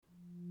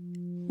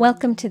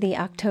Welcome to the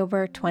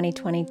October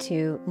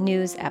 2022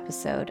 news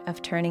episode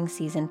of Turning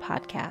Season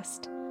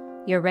Podcast,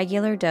 your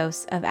regular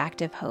dose of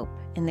active hope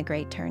in the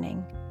Great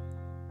Turning,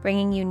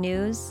 bringing you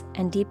news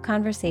and deep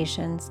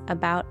conversations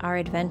about our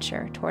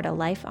adventure toward a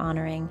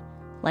life-honoring,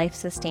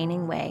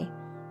 life-sustaining way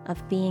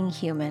of being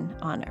human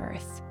on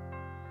Earth.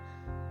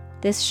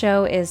 This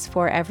show is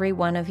for every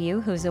one of you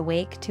who's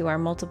awake to our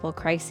multiple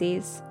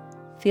crises,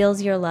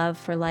 feels your love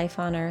for life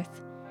on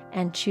Earth,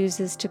 and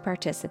chooses to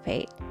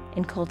participate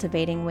in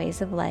cultivating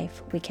ways of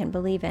life we can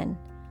believe in,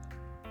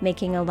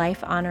 making a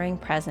life-honoring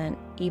present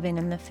even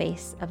in the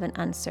face of an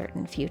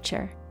uncertain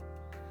future.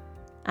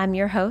 I'm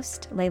your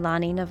host,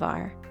 Leilani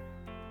Navar.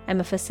 I'm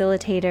a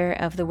facilitator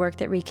of the work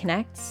that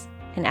reconnects,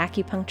 an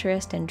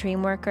acupuncturist and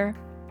dream worker,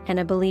 and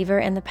a believer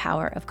in the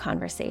power of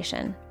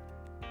conversation.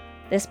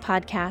 This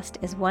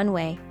podcast is one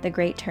way the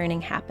Great Turning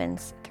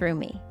happens through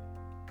me.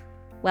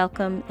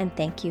 Welcome and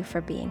thank you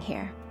for being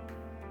here.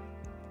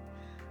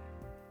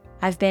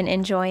 I've been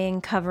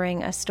enjoying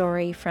covering a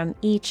story from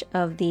each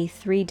of the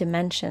three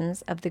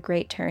dimensions of the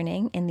Great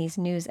Turning in these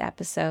news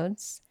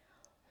episodes.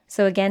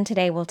 So again,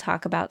 today we'll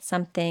talk about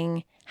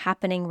something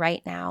happening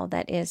right now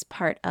that is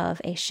part of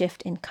a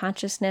shift in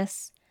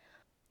consciousness,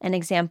 an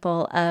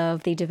example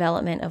of the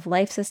development of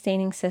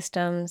life-sustaining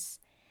systems,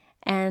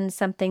 and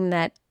something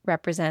that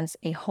represents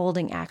a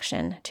holding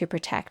action to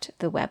protect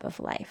the web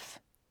of life.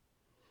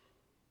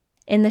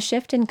 In the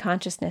shift in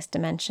consciousness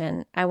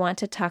dimension, I want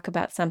to talk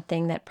about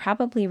something that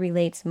probably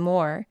relates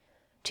more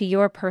to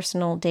your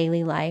personal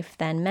daily life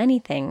than many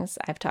things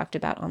I've talked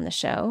about on the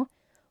show,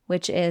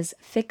 which is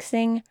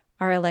fixing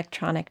our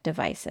electronic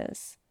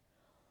devices.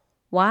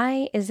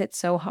 Why is it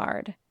so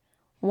hard?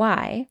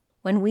 Why,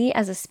 when we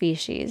as a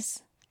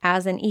species,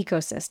 as an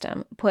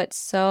ecosystem, put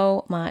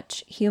so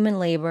much human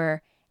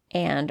labor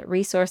and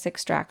resource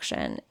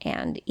extraction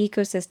and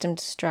ecosystem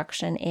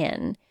destruction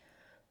in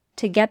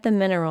to get the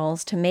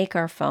minerals to make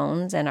our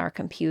phones and our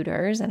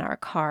computers and our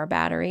car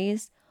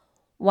batteries,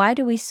 why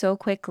do we so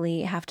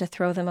quickly have to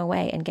throw them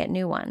away and get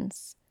new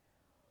ones?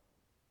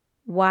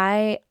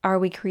 Why are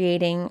we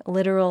creating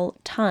literal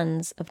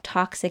tons of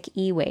toxic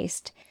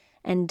e-waste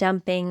and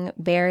dumping,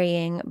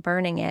 burying,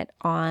 burning it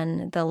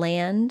on the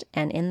land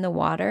and in the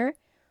water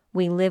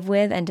we live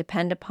with and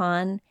depend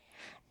upon,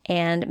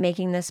 and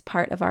making this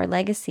part of our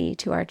legacy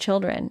to our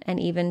children and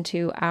even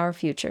to our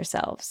future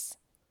selves?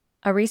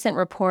 A recent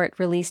report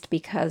released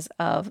because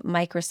of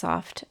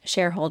Microsoft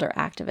shareholder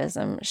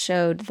activism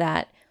showed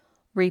that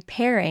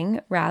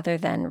repairing rather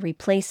than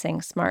replacing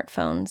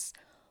smartphones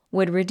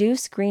would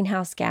reduce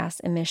greenhouse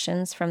gas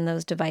emissions from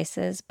those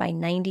devices by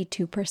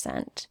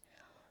 92%.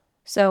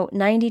 So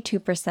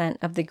 92%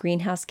 of the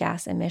greenhouse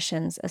gas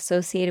emissions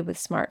associated with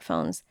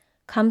smartphones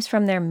comes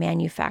from their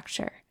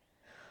manufacture.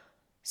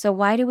 So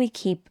why do we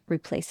keep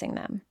replacing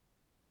them?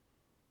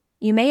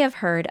 You may have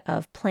heard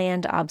of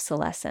planned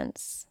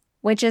obsolescence,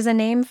 which is a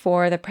name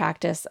for the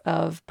practice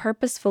of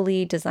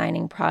purposefully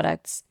designing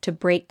products to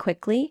break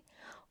quickly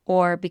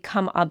or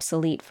become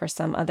obsolete for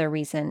some other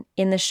reason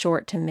in the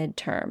short to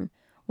mid-term,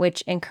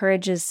 which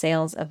encourages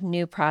sales of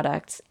new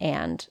products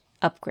and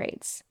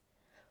upgrades.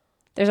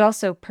 There's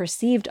also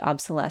perceived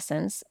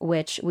obsolescence,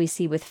 which we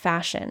see with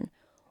fashion,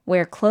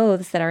 where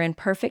clothes that are in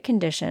perfect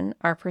condition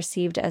are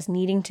perceived as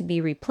needing to be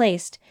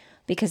replaced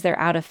because they're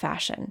out of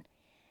fashion.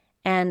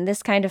 And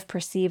this kind of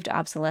perceived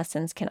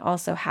obsolescence can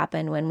also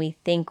happen when we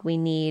think we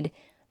need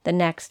the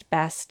next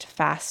best,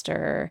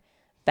 faster,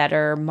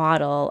 better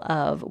model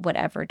of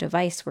whatever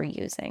device we're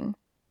using.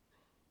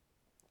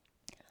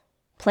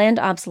 Planned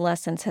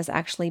obsolescence has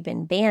actually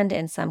been banned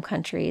in some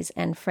countries,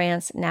 and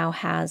France now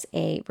has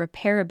a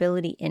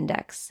repairability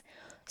index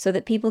so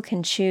that people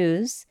can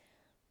choose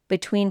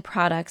between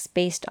products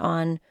based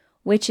on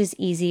which is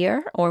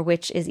easier or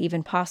which is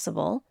even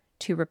possible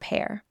to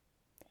repair.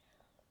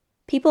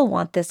 People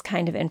want this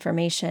kind of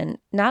information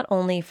not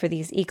only for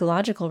these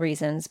ecological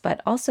reasons,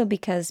 but also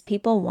because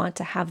people want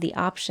to have the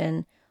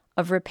option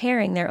of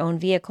repairing their own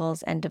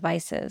vehicles and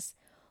devices,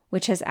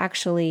 which has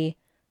actually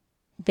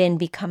been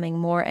becoming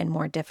more and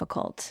more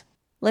difficult.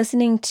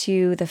 Listening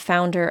to the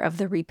founder of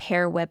the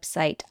repair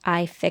website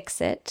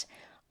iFixit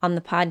on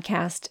the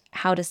podcast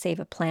How to Save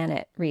a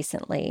Planet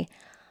recently,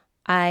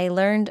 I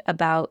learned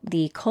about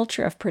the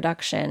culture of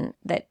production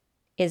that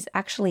is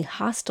actually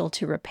hostile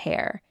to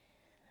repair,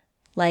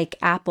 like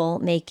Apple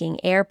making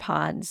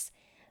AirPods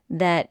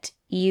that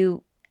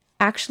you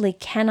actually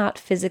cannot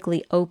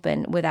physically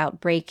open without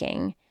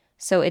breaking.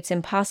 So it's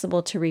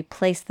impossible to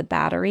replace the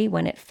battery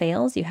when it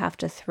fails. You have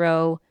to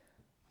throw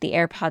the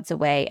AirPods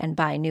away and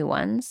buy new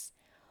ones.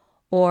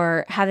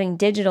 Or having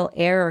digital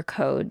error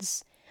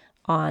codes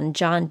on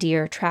John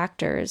Deere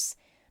tractors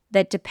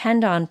that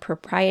depend on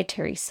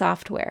proprietary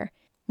software,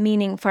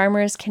 meaning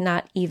farmers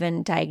cannot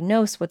even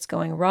diagnose what's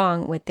going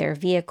wrong with their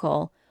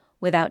vehicle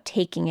without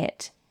taking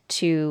it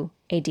to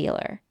a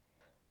dealer.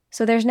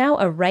 So there's now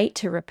a right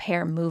to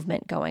repair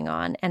movement going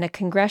on and a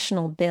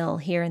congressional bill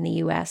here in the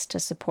U.S. to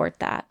support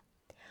that.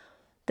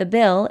 The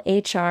bill,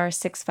 H.R.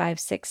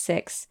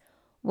 6566,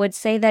 would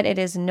say that it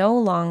is no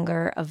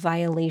longer a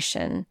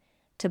violation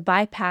to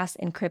bypass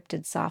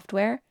encrypted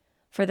software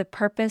for the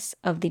purpose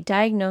of the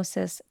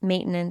diagnosis,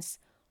 maintenance,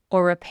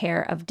 or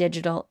repair of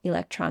digital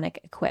electronic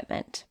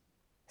equipment.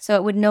 So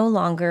it would no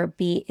longer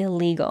be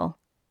illegal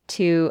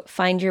to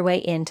find your way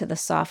into the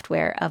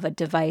software of a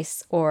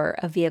device or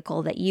a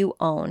vehicle that you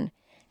own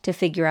to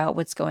figure out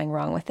what's going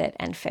wrong with it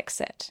and fix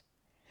it.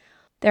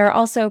 There are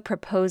also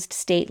proposed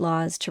state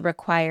laws to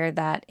require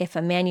that if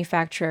a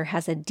manufacturer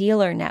has a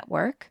dealer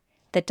network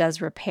that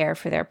does repair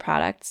for their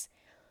products,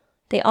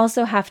 they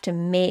also have to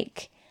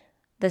make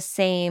the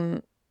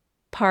same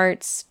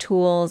parts,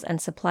 tools, and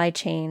supply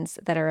chains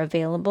that are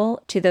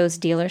available to those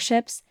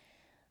dealerships,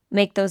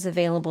 make those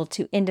available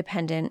to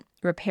independent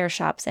repair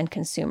shops and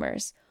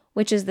consumers,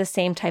 which is the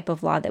same type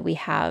of law that we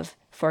have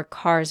for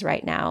cars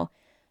right now,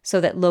 so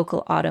that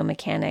local auto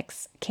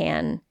mechanics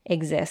can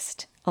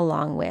exist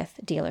along with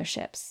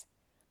dealerships.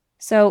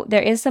 So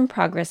there is some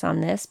progress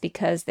on this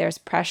because there's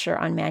pressure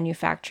on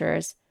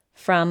manufacturers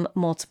from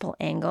multiple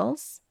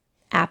angles.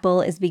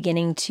 Apple is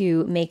beginning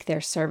to make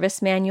their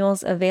service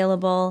manuals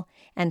available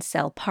and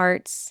sell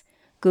parts.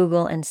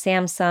 Google and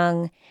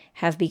Samsung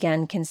have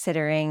begun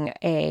considering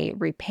a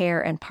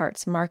repair and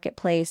parts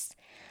marketplace.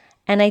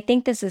 And I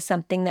think this is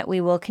something that we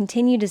will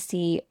continue to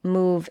see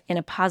move in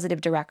a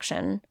positive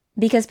direction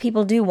because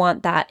people do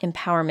want that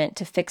empowerment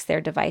to fix their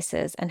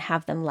devices and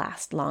have them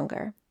last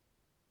longer.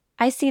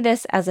 I see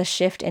this as a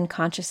shift in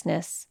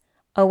consciousness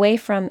away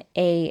from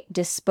a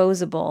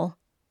disposable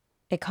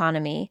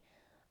economy,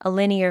 a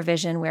linear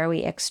vision where we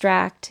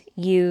extract,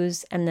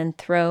 use, and then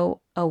throw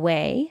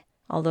away,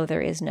 although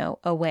there is no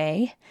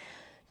away,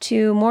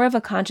 to more of a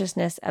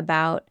consciousness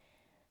about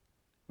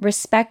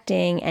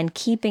respecting and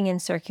keeping in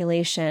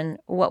circulation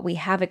what we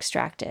have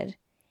extracted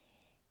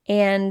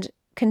and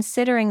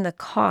considering the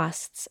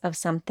costs of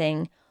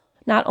something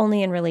not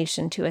only in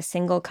relation to a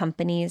single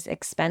company's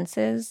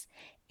expenses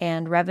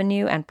and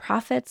revenue and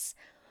profits,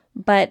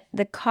 but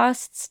the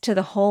costs to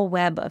the whole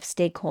web of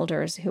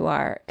stakeholders who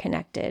are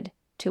connected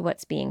to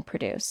what's being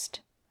produced.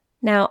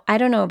 Now, I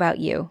don't know about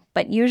you,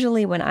 but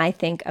usually when I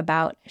think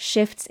about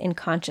shifts in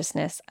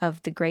consciousness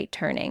of the Great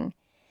Turning,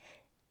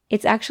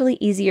 it's actually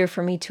easier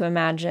for me to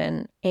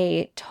imagine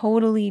a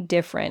totally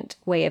different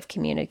way of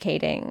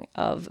communicating,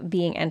 of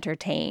being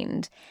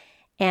entertained,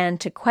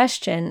 and to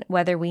question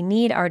whether we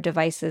need our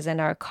devices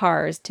and our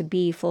cars to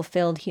be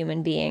fulfilled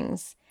human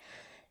beings.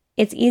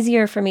 It's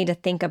easier for me to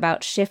think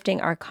about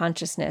shifting our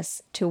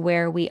consciousness to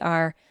where we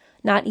are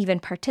not even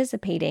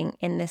participating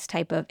in this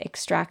type of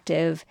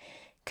extractive,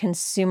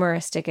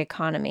 consumeristic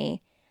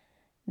economy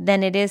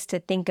than it is to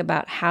think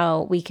about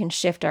how we can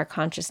shift our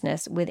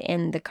consciousness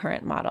within the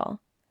current model.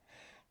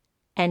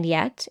 And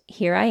yet,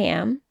 here I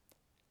am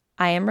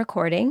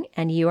recording,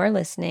 and you are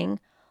listening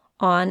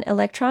on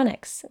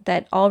electronics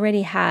that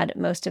already had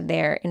most of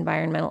their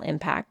environmental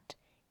impact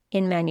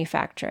in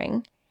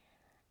manufacturing.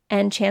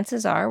 And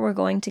chances are we're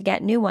going to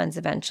get new ones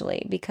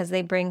eventually because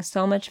they bring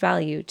so much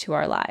value to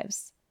our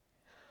lives.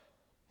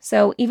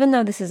 So even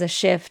though this is a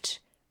shift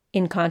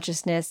in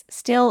consciousness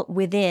still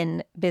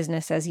within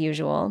business as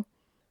usual,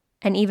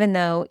 and even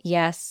though,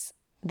 yes,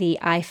 the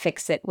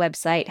iFixit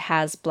website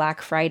has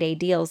Black Friday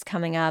deals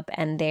coming up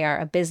and they are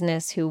a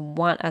business who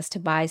want us to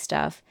buy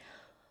stuff,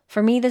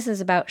 for me this is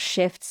about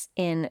shifts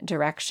in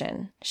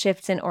direction,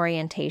 shifts in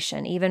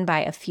orientation, even by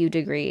a few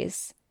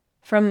degrees.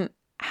 From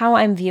how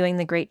I'm viewing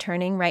the Great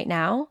Turning right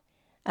now,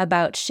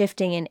 about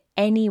shifting in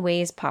any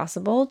ways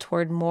possible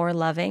toward more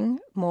loving,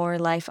 more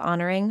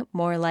life-honoring,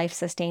 more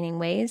life-sustaining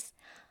ways,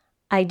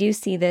 I do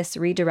see this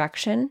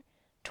redirection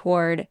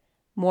toward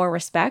more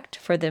respect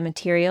for the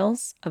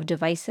materials of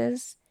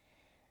devices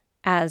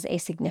as a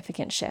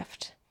significant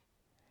shift.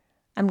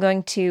 I'm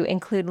going to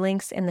include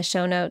links in the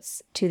show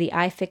notes to the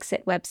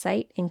iFixit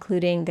website,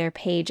 including their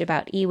page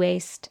about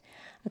e-waste,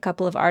 a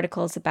couple of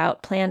articles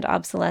about planned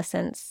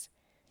obsolescence,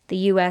 the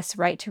U.S.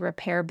 Right to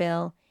Repair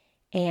Bill,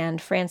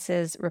 and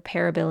France's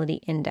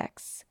Repairability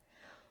Index.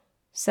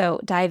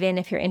 So dive in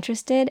if you're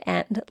interested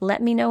and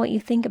let me know what you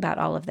think about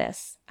all of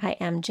this. I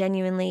am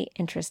genuinely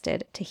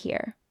interested to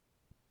hear.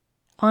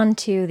 On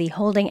to the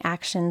holding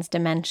actions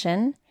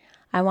dimension.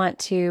 I want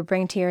to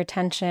bring to your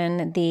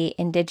attention the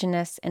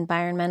Indigenous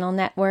Environmental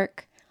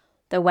Network,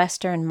 the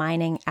Western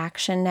Mining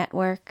Action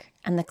Network,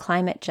 and the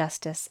Climate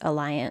Justice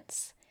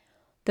Alliance.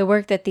 The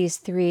work that these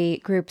three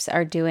groups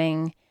are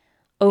doing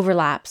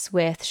overlaps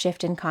with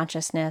shift in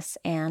consciousness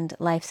and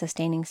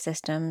life-sustaining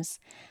systems,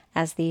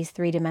 as these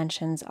three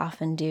dimensions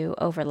often do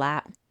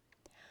overlap.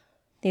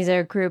 These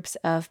are groups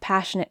of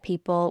passionate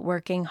people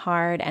working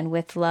hard and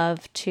with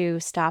love to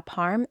stop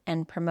harm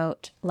and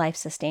promote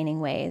life-sustaining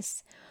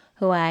ways,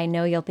 who I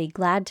know you'll be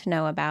glad to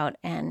know about,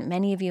 and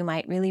many of you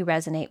might really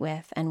resonate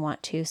with and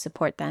want to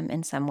support them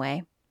in some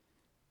way.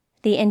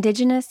 The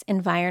Indigenous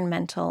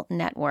Environmental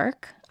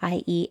Network,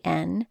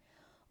 IEN,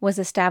 was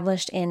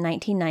established in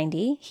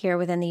 1990 here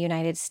within the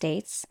United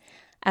States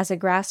as a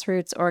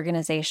grassroots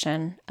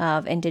organization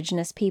of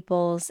Indigenous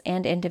peoples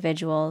and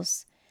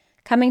individuals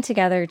coming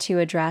together to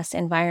address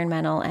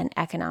environmental and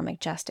economic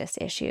justice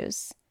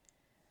issues.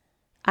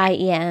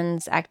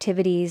 IEN's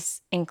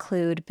activities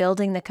include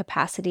building the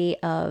capacity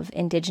of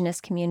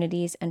Indigenous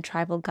communities and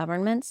tribal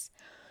governments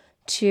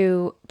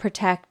to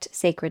protect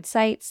sacred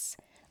sites,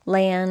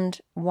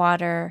 land,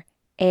 water,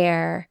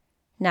 air,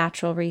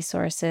 natural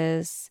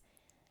resources,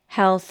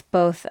 health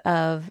both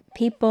of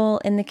people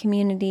in the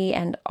community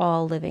and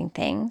all living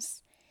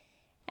things,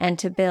 and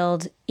to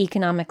build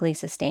economically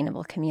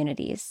sustainable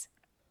communities.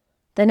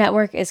 The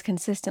network is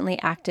consistently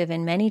active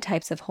in many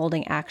types of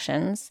holding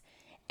actions,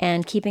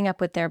 and keeping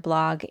up with their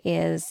blog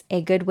is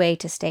a good way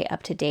to stay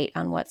up to date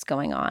on what's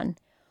going on.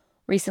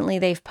 Recently,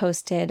 they've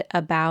posted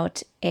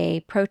about a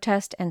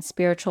protest and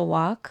spiritual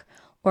walk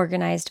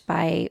organized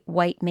by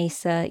White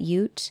Mesa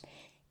Ute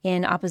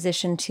in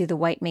opposition to the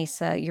White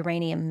Mesa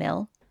uranium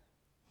mill.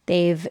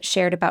 They've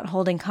shared about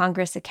holding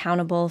Congress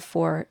accountable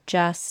for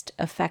just,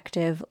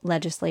 effective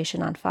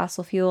legislation on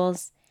fossil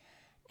fuels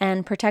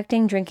and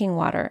protecting drinking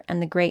water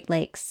and the Great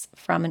Lakes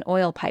from an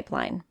oil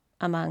pipeline,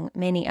 among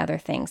many other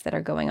things that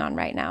are going on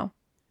right now.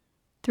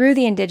 Through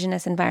the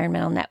Indigenous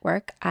Environmental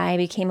Network, I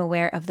became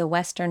aware of the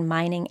Western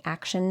Mining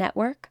Action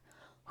Network,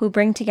 who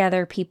bring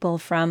together people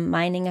from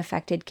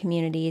mining-affected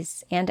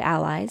communities and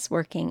allies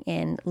working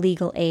in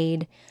legal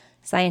aid,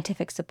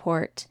 scientific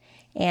support,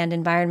 and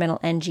environmental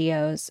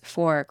NGOs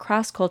for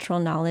cross-cultural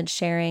knowledge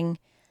sharing,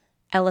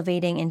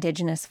 elevating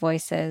Indigenous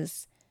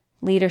voices,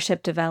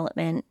 leadership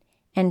development,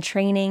 and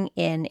training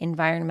in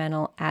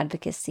environmental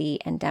advocacy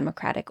and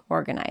democratic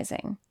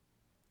organizing.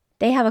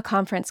 They have a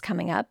conference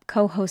coming up,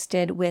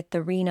 co-hosted with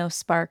the Reno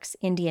Sparks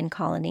Indian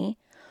Colony,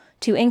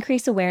 to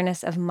increase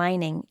awareness of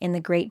mining in the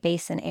Great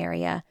Basin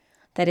area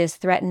that is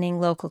threatening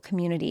local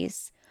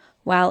communities,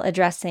 while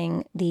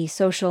addressing the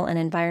social and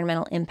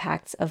environmental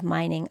impacts of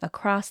mining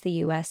across the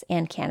U.S.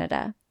 and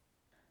Canada.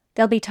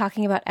 They'll be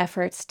talking about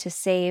efforts to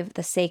save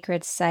the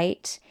sacred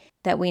site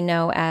that we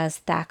know as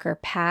Thacker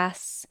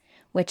Pass,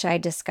 which I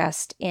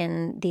discussed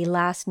in the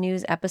last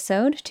news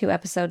episode 2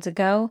 episodes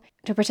ago,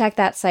 to protect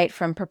that site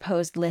from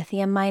proposed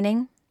lithium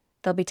mining.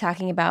 They'll be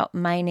talking about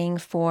mining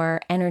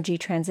for energy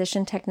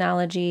transition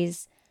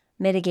technologies,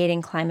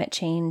 mitigating climate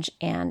change,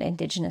 and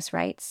Indigenous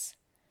rights.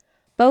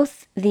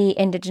 Both the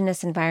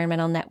Indigenous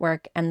Environmental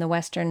Network and the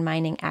Western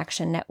Mining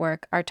Action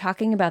Network are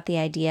talking about the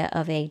idea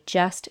of a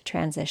just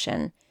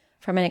transition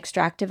from an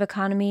extractive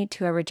economy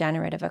to a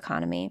regenerative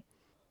economy,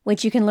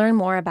 which you can learn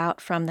more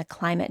about from the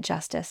Climate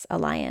Justice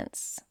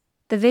Alliance.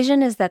 The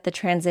vision is that the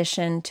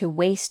transition to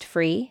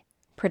waste-free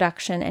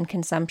production and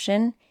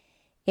consumption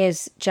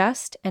is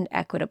just and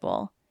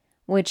equitable,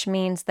 which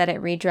means that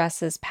it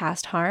redresses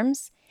past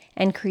harms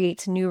and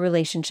creates new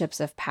relationships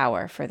of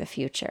power for the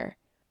future.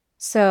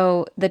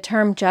 So the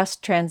term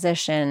just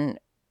transition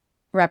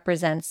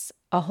represents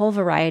a whole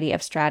variety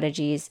of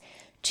strategies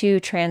to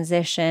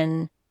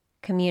transition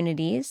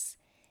communities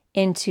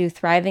into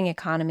thriving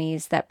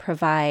economies that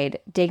provide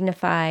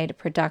dignified,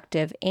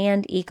 productive,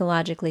 and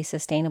ecologically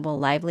sustainable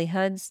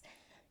livelihoods,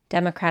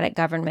 democratic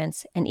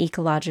governments, and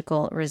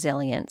ecological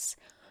resilience,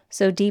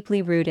 so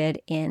deeply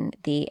rooted in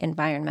the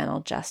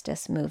environmental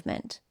justice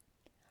movement.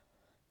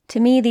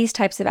 To me, these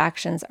types of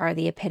actions are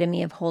the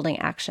epitome of holding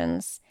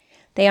actions.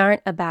 They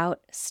aren't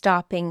about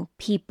stopping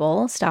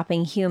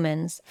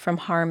humans from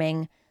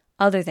harming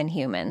other than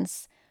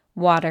humans,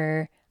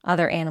 water,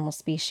 other animal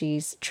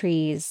species,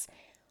 trees.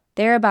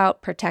 They're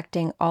about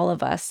protecting all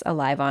of us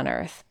alive on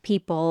Earth,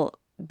 people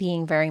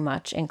being very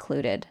much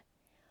included.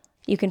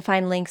 You can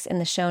find links in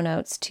the show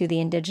notes to the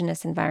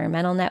Indigenous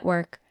Environmental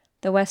Network,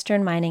 the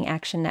Western Mining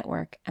Action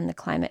Network, and the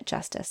Climate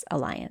Justice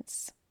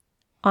Alliance.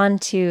 On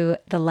to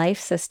the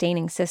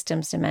life-sustaining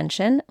systems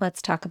dimension,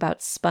 let's talk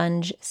about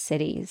sponge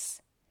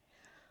cities.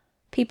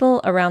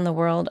 People around the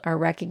world are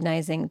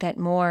recognizing that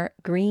more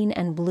green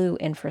and blue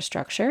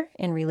infrastructure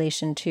in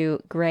relation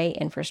to gray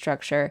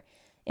infrastructure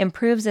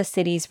improves a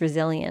city's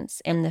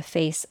resilience in the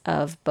face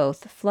of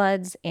both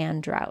floods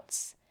and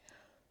droughts.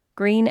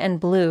 Green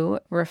and blue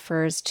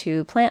refers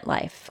to plant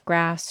life,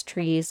 grass,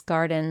 trees,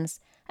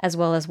 gardens, as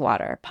well as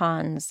water,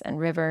 ponds and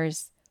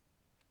rivers.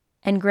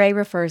 And gray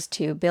refers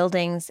to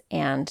buildings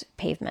and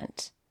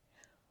pavement.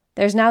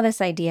 There's now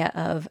this idea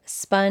of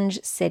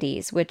sponge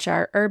cities, which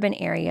are urban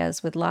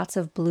areas with lots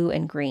of blue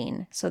and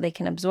green, so they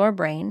can absorb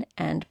rain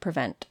and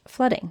prevent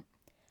flooding.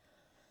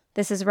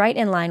 This is right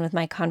in line with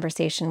my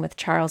conversation with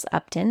Charles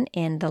Upton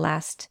in the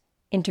last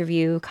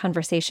interview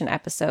conversation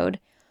episode,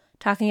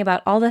 talking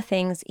about all the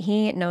things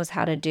he knows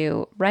how to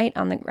do right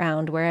on the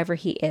ground wherever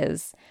he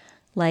is,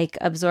 like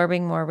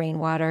absorbing more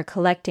rainwater,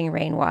 collecting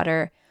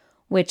rainwater,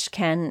 which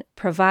can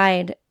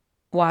provide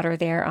water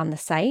there on the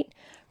site,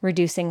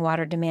 reducing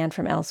water demand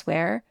from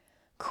elsewhere,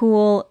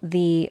 cool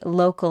the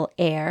local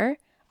air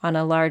on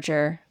a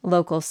larger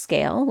local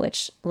scale,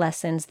 which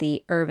lessens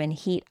the urban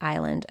heat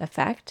island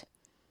effect,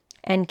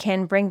 and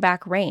can bring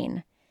back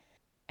rain.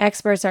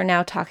 Experts are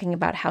now talking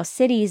about how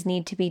cities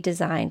need to be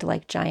designed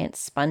like giant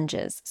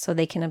sponges so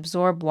they can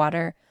absorb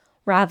water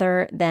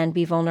rather than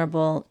be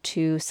vulnerable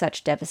to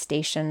such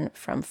devastation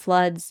from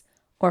floods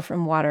or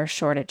from water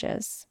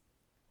shortages.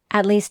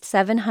 At least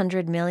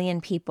 700 million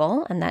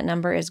people, and that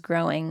number is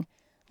growing,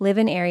 live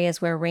in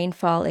areas where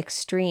rainfall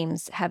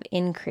extremes have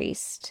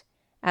increased,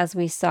 as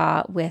we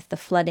saw with the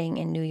flooding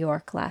in New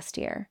York last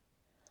year.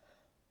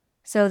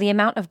 So the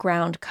amount of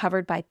ground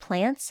covered by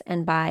plants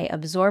and by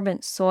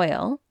absorbent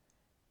soil,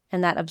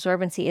 and that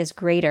absorbency is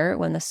greater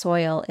when the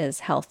soil is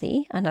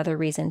healthy, another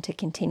reason to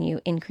continue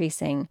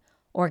increasing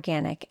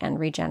organic and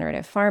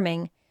regenerative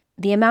farming,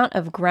 the amount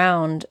of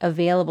ground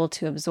available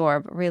to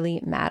absorb really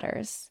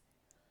matters.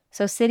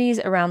 So cities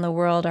around the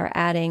world are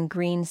adding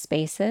green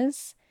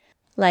spaces,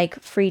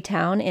 like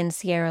Freetown in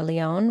Sierra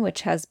Leone,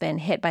 which has been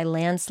hit by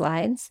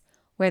landslides,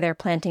 where they're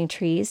planting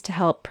trees to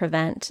help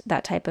prevent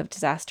that type of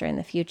disaster in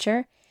the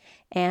future.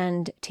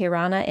 And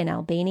Tirana in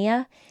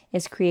Albania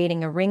is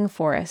creating a ring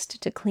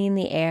forest to clean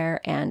the air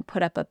and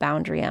put up a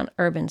boundary on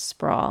urban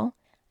sprawl.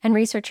 And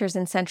researchers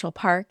in Central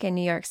Park in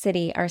New York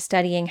City are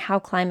studying how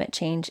climate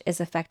change is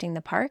affecting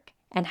the park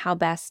and how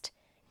best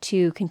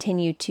to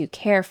continue to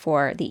care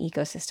for the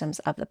ecosystems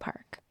of the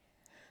park.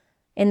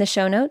 In the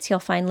show notes, you'll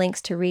find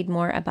links to read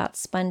more about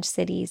sponge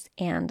cities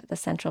and the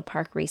Central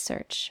Park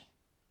research.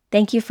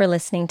 Thank you for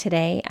listening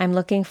today. I'm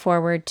looking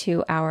forward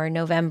to our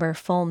November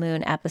full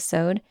moon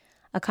episode,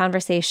 a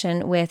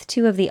conversation with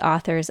two of the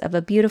authors of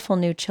a beautiful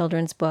new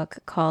children's book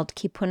called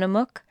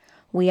Kipunamuk,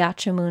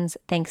 Weeachamun's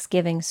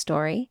Thanksgiving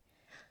Story,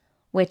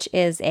 which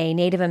is a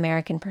Native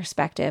American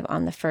perspective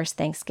on the first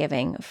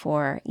Thanksgiving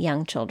for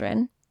young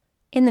children.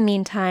 In the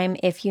meantime,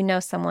 if you know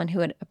someone who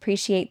would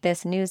appreciate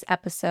this news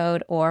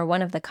episode or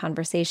one of the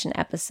conversation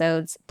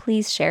episodes,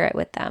 please share it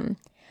with them.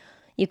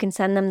 You can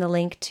send them the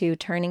link to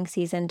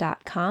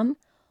turningseason.com,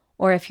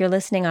 or if you're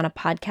listening on a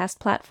podcast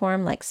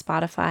platform like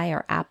Spotify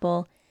or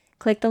Apple,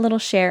 click the little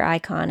share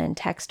icon and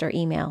text or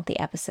email the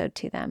episode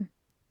to them.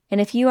 And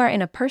if you are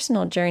in a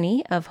personal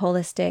journey of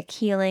holistic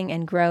healing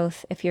and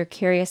growth, if you're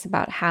curious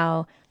about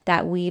how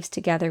that weaves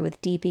together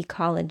with deep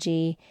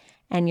ecology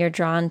and you're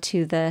drawn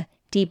to the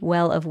deep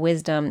well of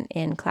wisdom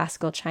in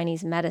classical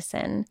Chinese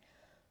medicine,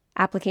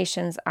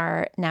 applications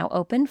are now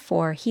open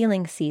for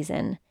Healing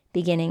Season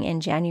beginning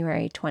in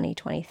January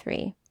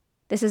 2023.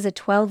 This is a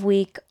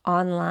 12-week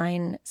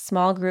online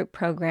small group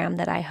program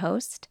that I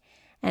host,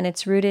 and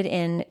it's rooted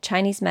in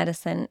Chinese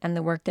medicine and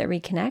the work that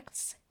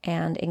reconnects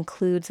and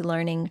includes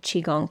learning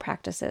Qigong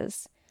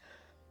practices.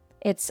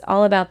 It's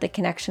all about the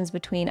connections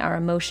between our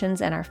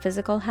emotions and our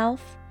physical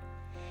health,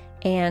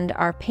 and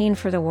our pain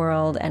for the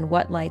world and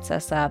what lights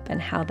us up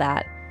and how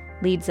that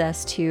leads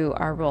us to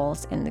our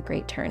roles in the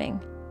Great Turning.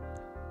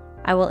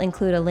 I will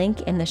include a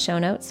link in the show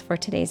notes for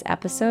today's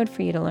episode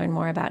for you to learn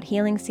more about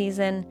Healing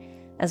Season,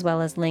 as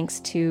well as links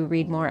to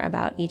read more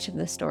about each of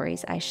the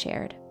stories I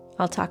shared.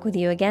 I'll talk with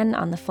you again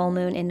on the full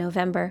moon in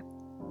November.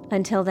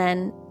 Until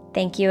then,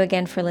 thank you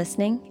again for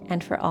listening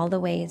and for all the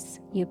ways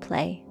you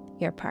play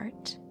your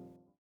part.